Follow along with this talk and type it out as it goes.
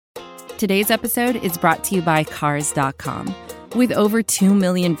Today's episode is brought to you by Cars.com. With over 2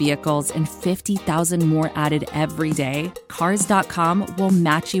 million vehicles and 50,000 more added every day, Cars.com will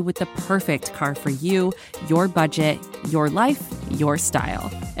match you with the perfect car for you, your budget, your life, your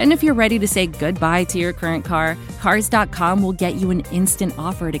style. And if you're ready to say goodbye to your current car, Cars.com will get you an instant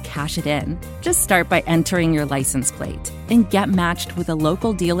offer to cash it in. Just start by entering your license plate and get matched with a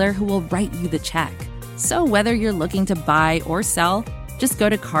local dealer who will write you the check. So whether you're looking to buy or sell, just go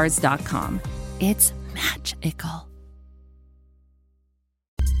to Cars.com. It's magical.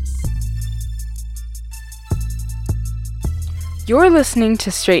 You're listening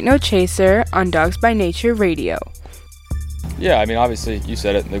to Straight No Chaser on Dogs by Nature Radio. Yeah, I mean, obviously, you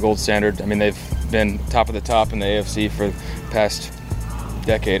said it, the gold standard. I mean, they've been top of the top in the AFC for the past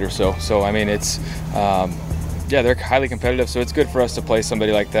decade or so. So, I mean, it's, they're highly competitive, so it's good for us to play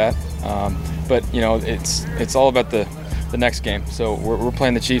somebody like that. But, you know, it's all about the next game. So we're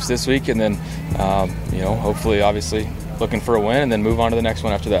playing the Chiefs this week, and then, hopefully, obviously, looking for a win, and then move on to the next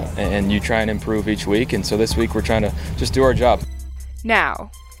one after that. And you try and improve each week. And so this week we're trying to just do our job. Now,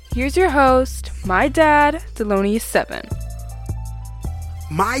 here's your host, my dad, Thelonious7.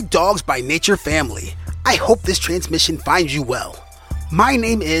 My Dogs by Nature family, I hope this transmission finds you well. My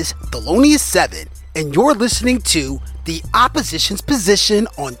name is Thelonious7, and you're listening to The Opposition's Position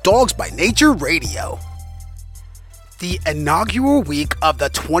on Dogs by Nature Radio. The inaugural week of the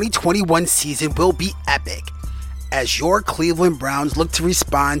 2021 season will be epic, as your Cleveland Browns look to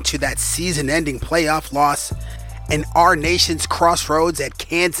respond to that season-ending playoff loss in our nation's crossroads at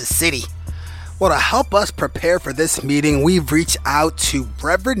Kansas City. Well, to help us prepare for this meeting, we've reached out to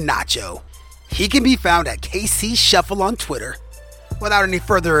Reverend Nacho. He can be found at KC Shuffle on Twitter. Without any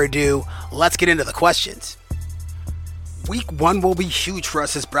further ado, let's get into the questions. Week 1 will be huge for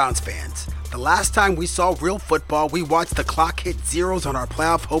us as Browns fans. The last time we saw real football, we watched the clock hit zeros on our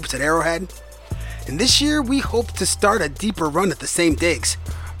playoff hopes at Arrowhead. And this year, we hope to start a deeper run at the same digs.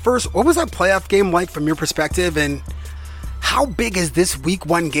 First, what was that playoff game like from your perspective, and how big is this Week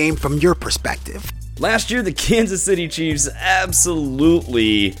 1 game from your perspective? Last year, the Kansas City Chiefs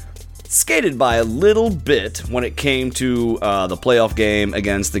absolutely skated by a little bit when it came to the playoff game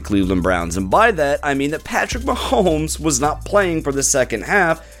against the Cleveland Browns. And by that, I mean that Patrick Mahomes was not playing for the second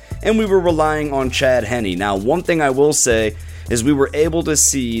half, and we were relying on Chad Henne. Now, one thing I will say is we were able to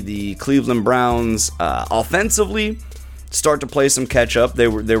see the Cleveland Browns offensively start to play some catch up. They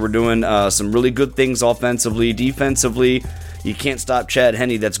were doing some really good things offensively. Defensively, you can't stop Chad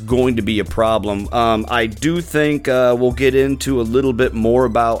Henne. That's going to be a problem. I do think we'll get into a little bit more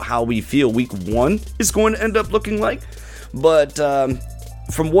about how we feel Week 1 is going to end up looking like. But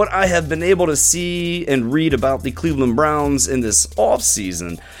from what I have been able to see and read about the Cleveland Browns in this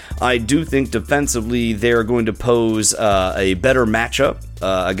offseason, I do think defensively they're going to pose a better matchup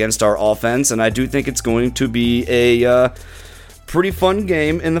against our offense, and I do think it's going to be a pretty fun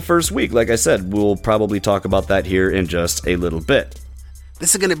game in the first week. Like I said, we'll probably talk about that here in just a little bit.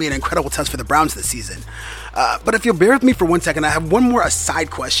 This is going to be an incredible test for the Browns this season. But if you'll bear with me for 1 second, I have one more aside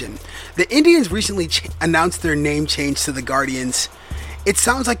question. The Indians recently announced their name change to the Guardians. It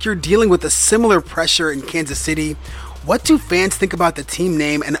sounds like you're dealing with a similar pressure in Kansas City. What do fans think about the team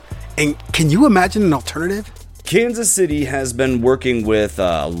name, and can you imagine an alternative? Kansas City has been working with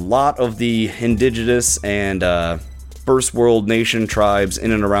a lot of the indigenous and first world nation tribes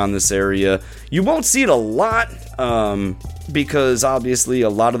in and around this area. You won't see it a lot because obviously a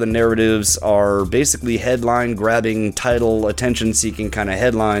lot of the narratives are basically headline grabbing, title attention seeking kind of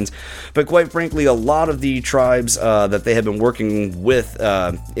headlines, but quite frankly a lot of the tribes that they have been working with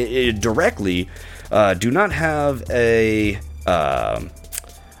directly do not have a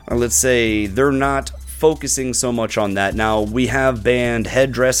let's say they're not focusing so much on that. Now, we have banned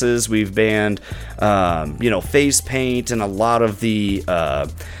headdresses, we've banned, face paint, and a lot of the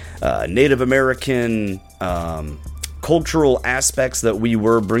Native American cultural aspects that we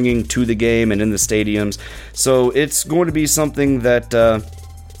were bringing to the game and in the stadiums. So it's going to be something that, I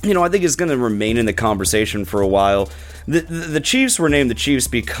think is going to remain in the conversation for a while. The Chiefs were named the Chiefs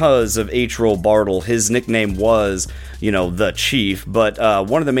because of H. Roll Bartle. His nickname was, the Chief. But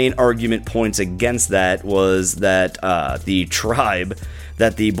one of the main argument points against that was that the tribe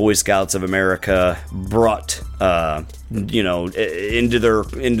that the Boy Scouts of America brought, into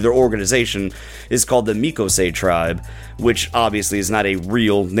their organization is called the Mikose tribe, which obviously is not a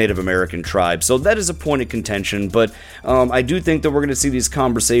real Native American tribe. So that is a point of contention, but I do think that we're going to see these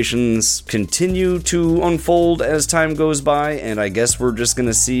conversations continue to unfold as time goes by, and I guess we're just going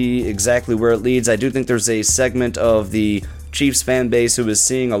to see exactly where it leads. I do think there's a segment of the Chiefs fan base who is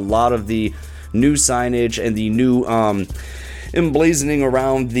seeing a lot of the new signage and the new emblazoning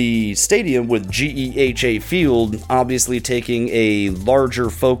around the stadium with GEHA Field, obviously taking a larger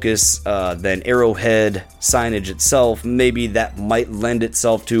focus than Arrowhead signage itself. Maybe that might lend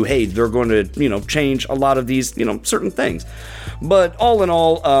itself to, hey, they're going to, change a lot of these, certain things. But all in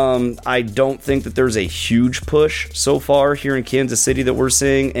all, I don't think that there's a huge push so far here in Kansas City that we're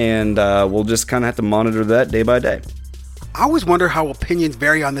seeing, and we'll just kind of have to monitor that day by day. I always wonder how opinions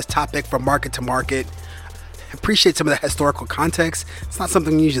vary on this topic from market to market. Appreciate some of the historical context. It's not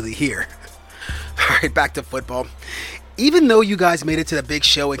something you usually hear. All right, back to football. Even though you guys made it to the big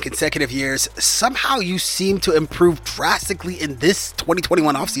show in consecutive years, somehow you seem to improve drastically in this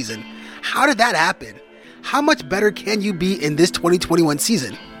 2021 offseason. How did that happen? How much better can you be in this 2021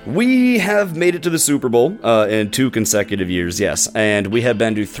 season? We have made it to the Super Bowl in 2 consecutive years, yes, and we have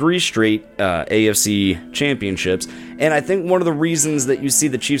been to 3 straight AFC championships, and I think one of the reasons that you see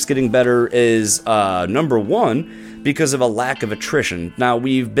the Chiefs getting better is, number one, because of a lack of attrition. Now,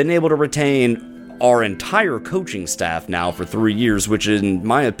 we've been able to retain our entire coaching staff now for 3 years, which in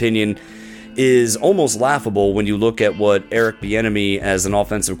my opinion is almost laughable when you look at what Eric Bieniemy as an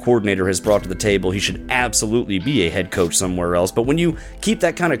offensive coordinator has brought to the table. He should absolutely be a head coach somewhere else. But when you keep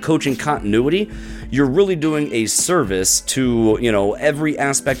that kind of coaching continuity, you're really doing a service to, every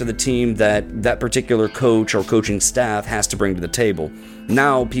aspect of the team that particular coach or coaching staff has to bring to the table.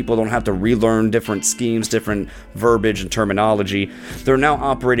 Now people don't have to relearn different schemes, different verbiage and terminology. They're now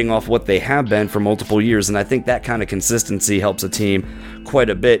operating off what they have been for multiple years, and I think that kind of consistency helps a team quite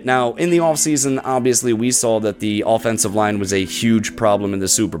a bit. Now, in the offseason, obviously, we saw that the offensive line was a huge problem in the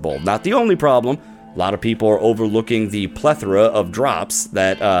Super Bowl. Not the only problem. A lot of people are overlooking the plethora of drops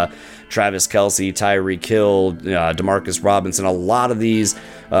that Travis Kelce, Tyreek Hill, Demarcus Robinson, a lot of these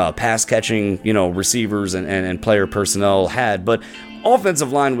pass-catching, receivers and player personnel had. But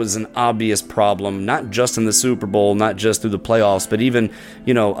offensive line was an obvious problem, not just in the Super Bowl, not just through the playoffs, but even,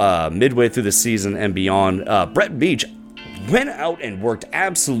 midway through the season and beyond. Brett Veach went out and worked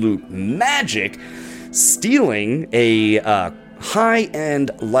absolute magic, stealing a high-end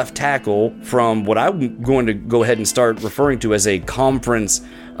left tackle from what I'm going to go ahead and start referring to as a conference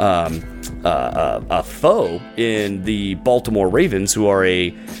a foe in the Baltimore Ravens, who are a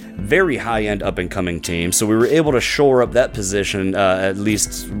very high-end up-and-coming team. So we were able to shore up that position, at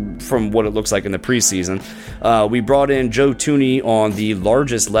least from what it looks like in the preseason. We brought in Joe Thuney on the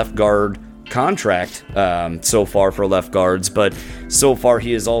largest left guard contract so far for left guards, but so far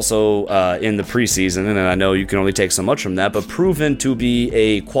he is also in the preseason, and I know you can only take so much from that, but proven to be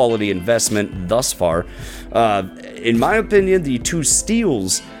a quality investment thus far. In my opinion, the 2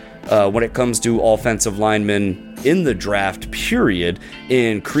 steals when it comes to offensive linemen in the draft period,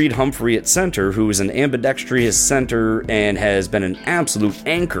 in Creed Humphrey at center, who is an ambidextrous center and has been an absolute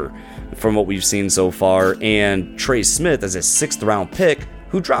anchor from what we've seen so far, and Trey Smith as a 6th round pick,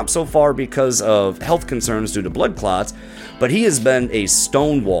 who dropped so far because of health concerns due to blood clots, but he has been a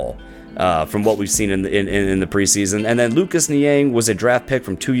stonewall from what we've seen in the preseason. And then Lucas Niang was a draft pick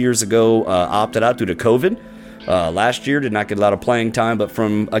from 2 years ago, opted out due to COVID. Last year did not get a lot of playing time, but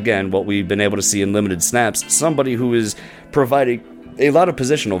from, again, what we've been able to see in limited snaps, somebody who is providing a lot of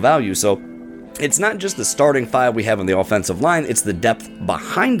positional value. So it's not just the starting 5 we have on the offensive line, it's the depth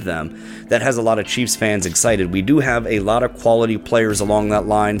behind them that has a lot of Chiefs fans excited. We do have a lot of quality players along that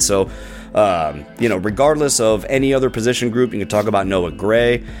line, so regardless of any other position group, you can talk about Noah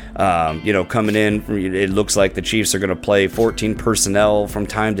Gray, coming in. It looks like the Chiefs are going to play 14 personnel from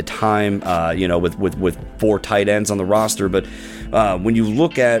time to time, with 4 tight ends on the roster. But when you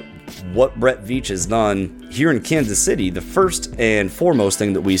look at what Brett Veach has done here in Kansas City, the first and foremost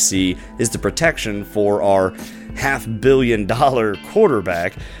thing that we see is the protection for our $500 million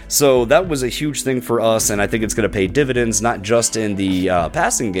quarterback. So that was a huge thing for us, and I think it's going to pay dividends, not just in the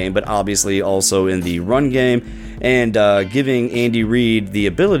passing game, but obviously also in the run game, and giving Andy Reid the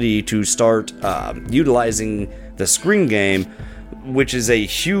ability to start utilizing the screen game, which is a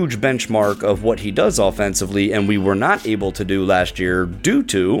huge benchmark of what he does offensively, and we were not able to do last year due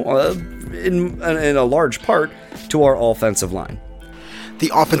to, in a large part, to our offensive line.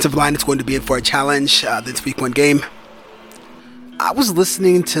 The offensive line is going to be in for a challenge this week 1 game. I was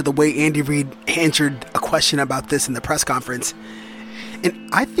listening to the way Andy Reid answered a question about this in the press conference, and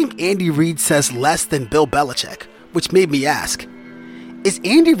I think Andy Reid says less than Bill Belichick, which made me ask, is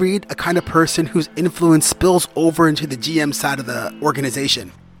Andy Reid a kind of person whose influence spills over into the GM side of the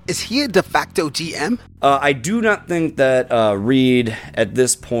organization? Is he a de facto GM? I do not think that Reed at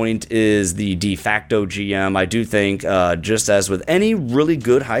this point is the de facto GM. I do think, just as with any really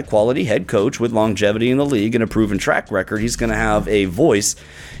good, high-quality head coach with longevity in the league and a proven track record, he's going to have a voice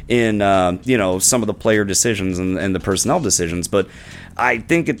in some of the player decisions and the personnel decisions. But I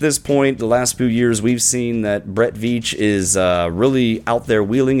think at this point, the last few years, we've seen that Brett Veach is really out there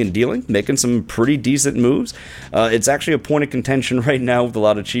wheeling and dealing, making some pretty decent moves. It's actually a point of contention right now with a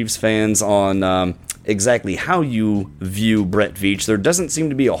lot of Chiefs fans on exactly how you view Brett Veach. There doesn't seem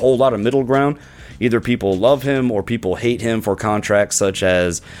to be a whole lot of middle ground. Either people love him or people hate him for contracts such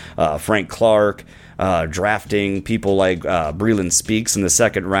as Frank Clark, drafting people like Breland Speaks in the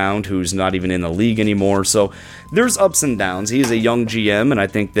second round, who's not even in the league anymore. So there's ups and downs. He is a young GM, and I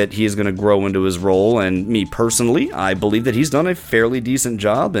think that he is going to grow into his role. And me personally, I believe that he's done a fairly decent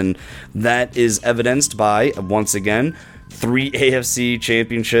job, and that is evidenced by, once again, 3 AFC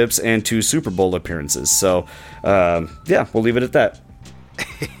championships and 2 Super Bowl appearances. So, yeah, we'll leave it at that.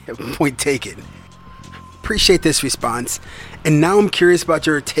 Point taken. Appreciate this response. And now I'm curious about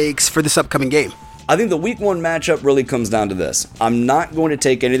your takes for this upcoming game. I think the Week 1 matchup really comes down to this. I'm not going to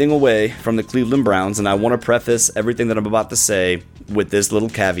take anything away from the Cleveland Browns, and I want to preface everything that I'm about to say with this little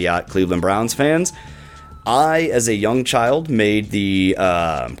caveat, Cleveland Browns fans. I, as a young child, made the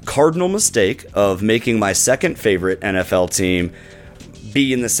cardinal mistake of making my second favorite NFL team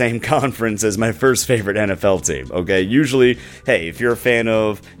be in the same conference as my first favorite NFL team, okay? Usually, hey, if you're a fan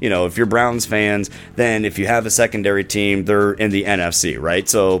of, if you're Browns fans, then if you have a secondary team, they're in the NFC, right?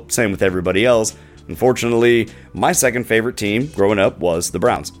 So, same with everybody else. Unfortunately, my second favorite team growing up was the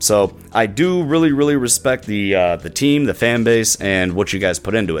Browns. So, I do really, really respect the team, the fan base, and what you guys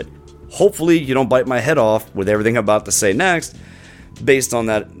put into it. Hopefully, you don't bite my head off with everything I'm about to say next, based on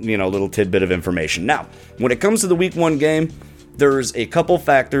that, little tidbit of information. Now, when it comes to the Week 1 game, there's a couple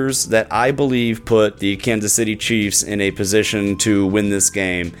factors that I believe put the Kansas City Chiefs in a position to win this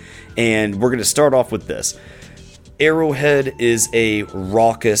game, and we're going to start off with this. Arrowhead is a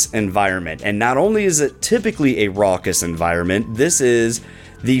raucous environment, and not only is it typically a raucous environment, this is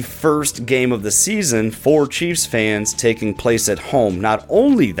the first game of the season for Chiefs fans taking place at home. Not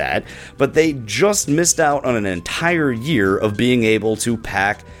only that, but they just missed out on an entire year of being able to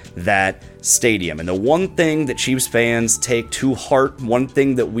pack that stadium. And the one thing that Chiefs fans take to heart, one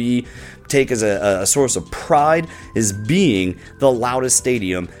thing that we take as a source of pride, is being the loudest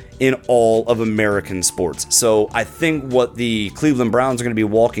stadium in all of American sports. So I think what the Cleveland Browns are going to be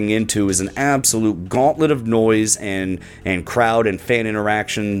walking into is an absolute gauntlet of noise and crowd and fan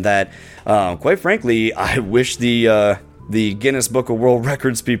interaction that, quite frankly, I wish the Guinness Book of World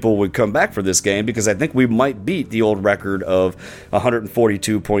Records people would come back for this game, because I think we might beat the old record of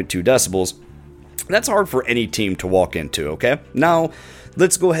 142.2 decibels. That's hard for any team to walk into, okay? Now,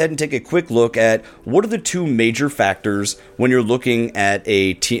 let's go ahead and take a quick look at what are the 2 major factors when you're looking at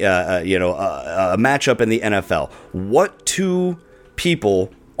a matchup in the NFL. What 2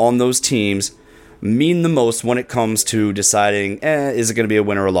 people on those teams mean the most when it comes to deciding, is it going to be a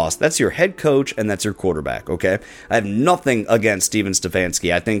win or a loss? That's your head coach and that's your quarterback, okay? I have nothing against Steven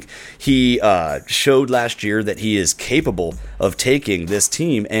Stefanski. I think he showed last year that he is capable of taking this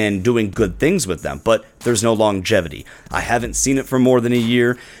team and doing good things with them, but there's no longevity. I haven't seen it for more than a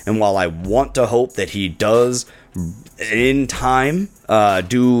year, and while I want to hope that he does in time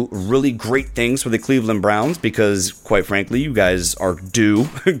do really great things for the Cleveland Browns, because quite frankly you guys are due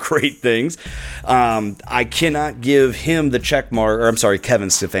great things, I cannot give him the check mark, or I'm sorry, Kevin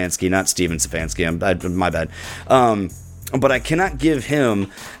Stefanski, not Steven Stefanski, my bad, but I cannot give him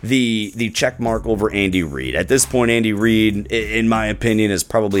the check mark over Andy Reid. At this point, Andy Reid, in my opinion, is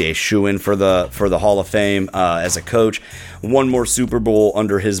probably a shoo-in for the Hall of Fame as a coach. One more Super Bowl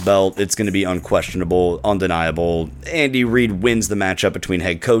under his belt, it's going to be unquestionable, undeniable. Andy Reid wins the matchup between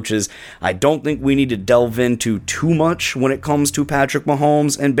head coaches. I don't think we need to delve into too much when it comes to Patrick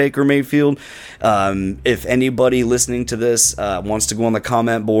Mahomes and Baker Mayfield. If anybody listening to this wants to go on the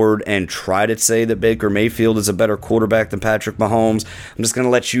comment board and try to say that Baker Mayfield is a better quarterback than Patrick Mahomes, I'm just going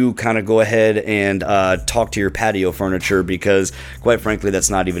to let you kind of go ahead and talk to your patio furniture, because quite frankly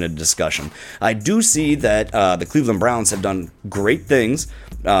that's not even a discussion. I do see that the Cleveland Browns have done great things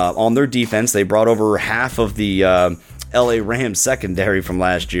on their defense. They brought over half of the LA Rams secondary from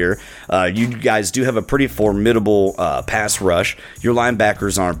last year. You guys do have a pretty formidable pass rush. Your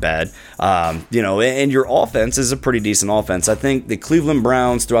linebackers aren't bad. And your offense is a pretty decent offense. I think the Cleveland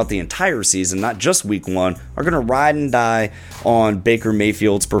Browns throughout the entire season, not just week 1, are going to ride and die on Baker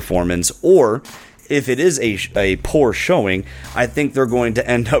Mayfield's performance, or if it is a poor showing, I think they're going to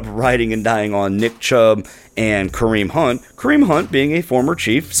end up riding and dying on Nick Chubb and Kareem Hunt. Kareem Hunt being a former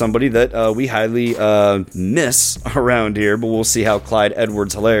Chief, somebody that we highly miss around here, but we'll see how Clyde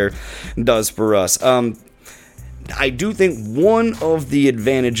Edwards-Helaire does for us. I do think one of the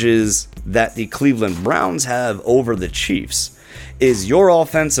advantages that the Cleveland Browns have over the Chiefs is your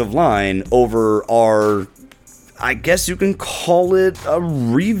offensive line over our, I guess you can call it a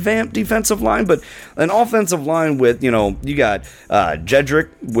revamped defensive line, but an offensive line with, you got Jedrick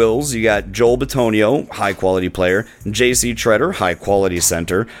Wills, you got Joel Bitonio, high-quality player, J.C. Treader, high-quality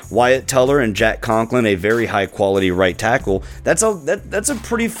center, Wyatt Teller and Jack Conklin, a very high-quality right tackle. That's a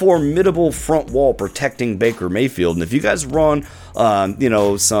pretty formidable front wall protecting Baker Mayfield, and if you guys run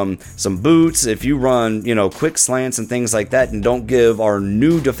some boots, if you run, quick slants and things like that, and don't give our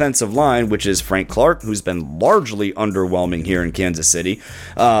new defensive line, which is Frank Clark, who's been largely underwhelming here in Kansas City.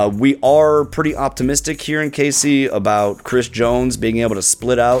 We are pretty optimistic here in KC about Chris Jones being able to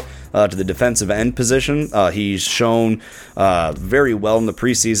split out to the defensive end position. He's shown very well in the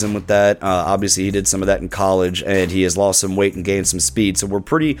preseason with that. Obviously, he did some of that in college, and he has lost some weight and gained some speed. So we're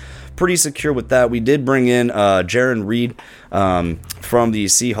pretty secure with that. We did bring in Jaron Reed from the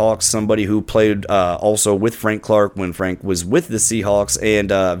Seahawks, somebody who played also with Frank Clark when Frank was with the Seahawks, and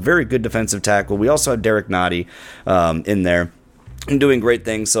very good defensive tackle. We also have Derek Nottie in there and doing great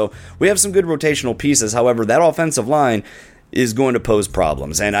things. So we have some good rotational pieces. However, that offensive line is going to pose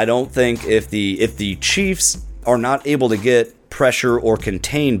problems, and I don't think if the Chiefs are not able to get pressure or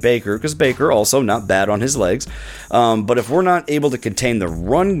contain Baker, because Baker also not bad on his legs, but if we're not able to contain the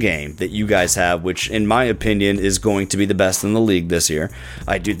run game that you guys have, which in my opinion is going to be the best in the league this year,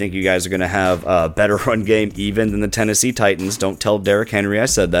 I do think you guys are going to have a better run game even than the Tennessee Titans. Don't tell Derrick Henry I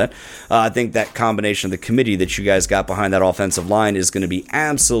said that. I think that combination of the committee that you guys got behind that offensive line is going to be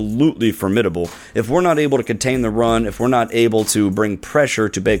absolutely formidable. If we're not able to contain the run, if we're not able to bring pressure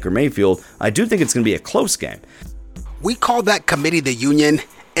to Baker Mayfield, I do think it's going to be a close game. We call that committee the Union,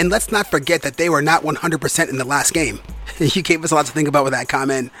 and let's not forget that they were not 100% in the last game. You gave us a lot to think about with that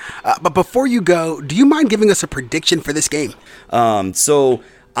comment. But before you go, do you mind giving us a prediction for this game? So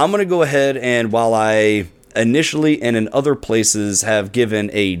I'm going to go ahead, and while I initially and in other places have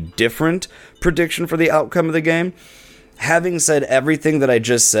given a different prediction for the outcome of the game, having said everything that I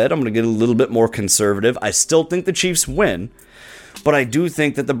just said, I'm going to get a little bit more conservative. I still think the Chiefs win, but I do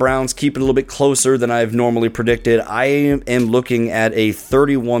think that the Browns keep it a little bit closer than I've normally predicted. I am looking at a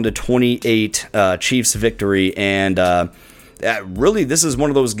 31-28 Chiefs victory, and really this is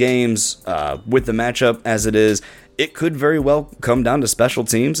one of those games with the matchup as it is. It could very well come down to special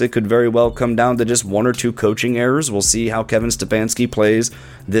teams. It could very well come down to just one or two coaching errors. We'll see how Kevin Stefanski plays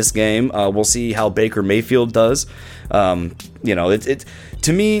this game. We'll see how Baker Mayfield does. To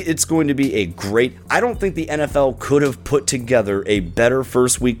me, it's going to be a great... I don't think the NFL could have put together a better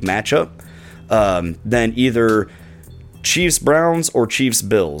first week matchup than either Chiefs-Browns or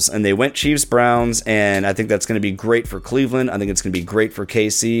Chiefs-Bills. And they went Chiefs-Browns, and I think that's going to be great for Cleveland. I think it's going to be great for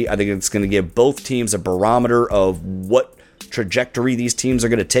KC. I think it's going to give both teams a barometer of what trajectory these teams are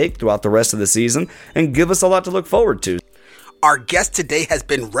going to take throughout the rest of the season and give us a lot to look forward to. Our guest today has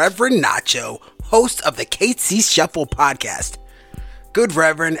been Reverend Nacho, host of the KC Shuffle podcast. Good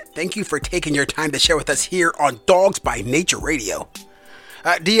Reverend, thank you for taking your time to share with us here on Dogs by Nature Radio.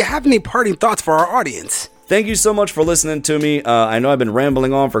 Do you have any parting thoughts for our audience? Thank you so much for listening to me. I know I've been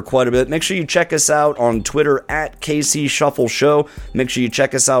rambling on for quite a bit. Make sure you check us out on Twitter at KC Shuffle Show. Make sure you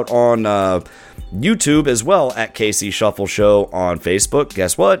check us out on YouTube as well at KC Shuffle Show. On Facebook,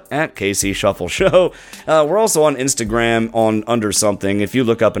 guess what? At KC Shuffle Show. We're also on Instagram on under something. If you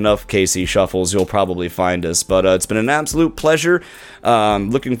look up enough KC Shuffles, you'll probably find us. But it's been an absolute pleasure.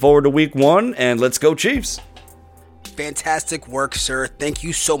 Looking forward to week 1, and let's go Chiefs. Fantastic work, sir. Thank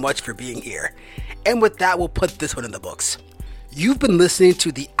you so much for being here. And with that, we'll put this one in the books. You've been listening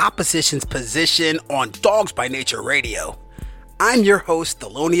to The Opposition's Position on Dogs by Nature Radio. I'm your host,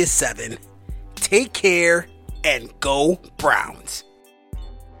 Thelonious7. Take care and go Browns.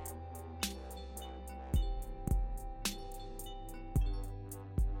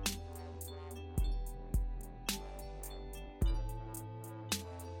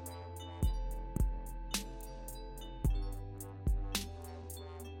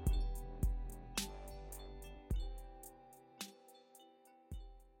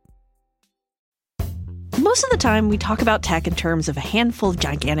 Most of the time, we talk about tech in terms of a handful of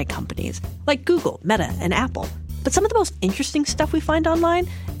gigantic companies, like Google, Meta, and Apple. But some of the most interesting stuff we find online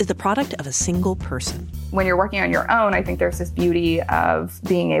is the product of a single person. When you're working on your own, I think there's this beauty of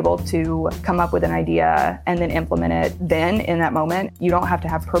being able to come up with an idea and then implement it then in that moment. You don't have to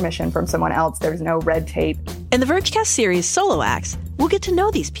have permission from someone else. There's no red tape. In the Vergecast series Solo Acts, we'll get to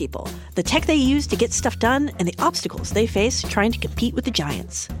know these people, the tech they use to get stuff done, and the obstacles they face trying to compete with the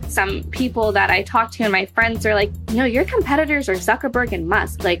giants. Some people that I talk to and my friends are like, your competitors are Zuckerberg and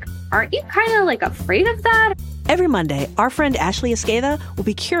Musk. Like, aren't you kind of like afraid of that? Every Monday, our friend Ashley Esqueda will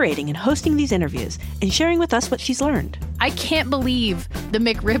be curating and hosting these interviews and sharing with us what she's learned. I can't believe the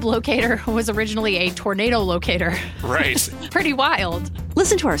McRib locator was originally a tornado locator. Right. Pretty wild.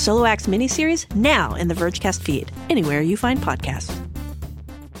 Listen to our Solo Acts miniseries now in the Vergecast feed, anywhere you find podcasts.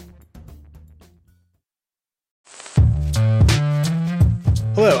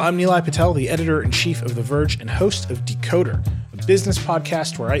 Hello, I'm Nilay Patel, the editor-in-chief of The Verge and host of Decoder, a business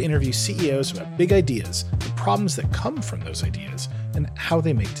podcast where I interview CEOs about big ideas, the problems that come from those ideas, and how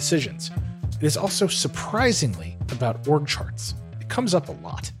they make decisions. It is also surprisingly about org charts. It comes up a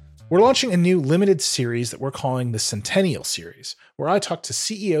lot. We're launching a new limited series that we're calling the Centennial Series, where I talk to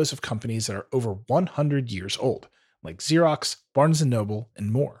CEOs of companies that are over 100 years old, like Xerox, Barnes & Noble,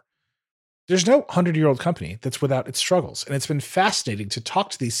 and more. There's no 100-year-old company that's without its struggles, and it's been fascinating to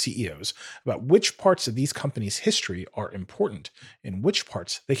talk to these CEOs about which parts of these companies' history are important and which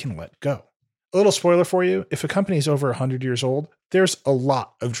parts they can let go. A little spoiler for you, if a company is over 100 years old, there's a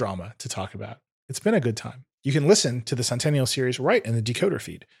lot of drama to talk about. It's been a good time. You can listen to the Centennial Series right in the Decoder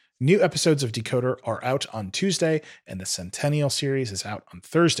feed. New episodes of Decoder are out on Tuesday, and the Centennial Series is out on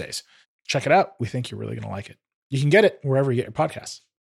Thursdays. Check it out. We think you're really going to like it. You can get it wherever you get your podcasts.